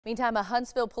Meantime, a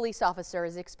Huntsville police officer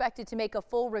is expected to make a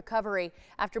full recovery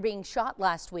after being shot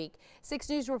last week. 6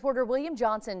 News reporter William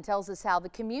Johnson tells us how the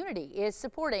community is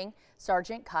supporting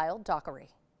Sergeant Kyle Dockery.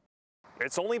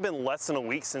 It's only been less than a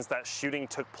week since that shooting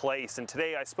took place, and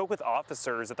today I spoke with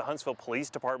officers at the Huntsville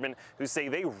Police Department who say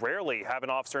they rarely have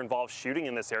an officer-involved shooting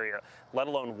in this area, let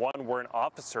alone one where an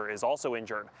officer is also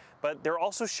injured. But they're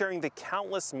also sharing the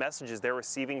countless messages they're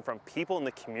receiving from people in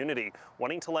the community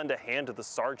wanting to lend a hand to the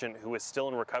sergeant who is still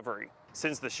in recovery.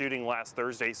 Since the shooting last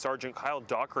Thursday, Sergeant Kyle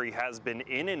Dockery has been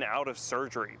in and out of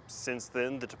surgery. Since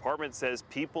then, the department says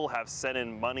people have sent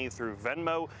in money through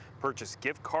Venmo, purchased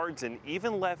gift cards, and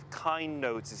even left kind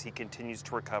notes as he continues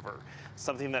to recover.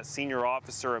 Something that Senior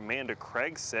Officer Amanda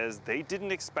Craig says they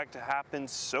didn't expect to happen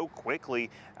so quickly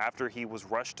after he was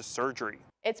rushed to surgery.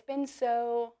 It's been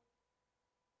so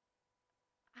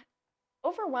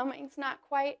overwhelming. It's not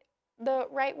quite the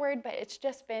right word, but it's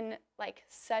just been like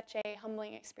such a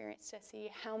humbling experience to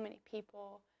see how many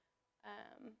people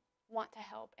want to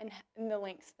help and the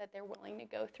lengths that they're willing to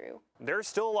go through. There's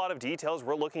still a lot of details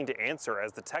we're looking to answer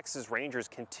as the Texas Rangers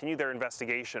continue their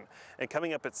investigation. And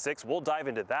coming up at 6, we'll dive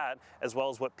into that as well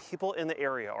as what people in the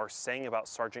area are saying about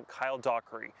Sergeant Kyle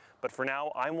Dockery. But for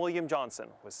now, I'm William Johnson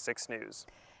with 6 News.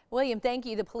 William, thank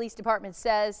you. The police department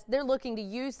says they're looking to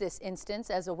use this instance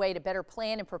as a way to better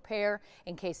plan and prepare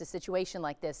in case a situation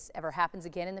like this ever happens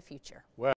again in the future.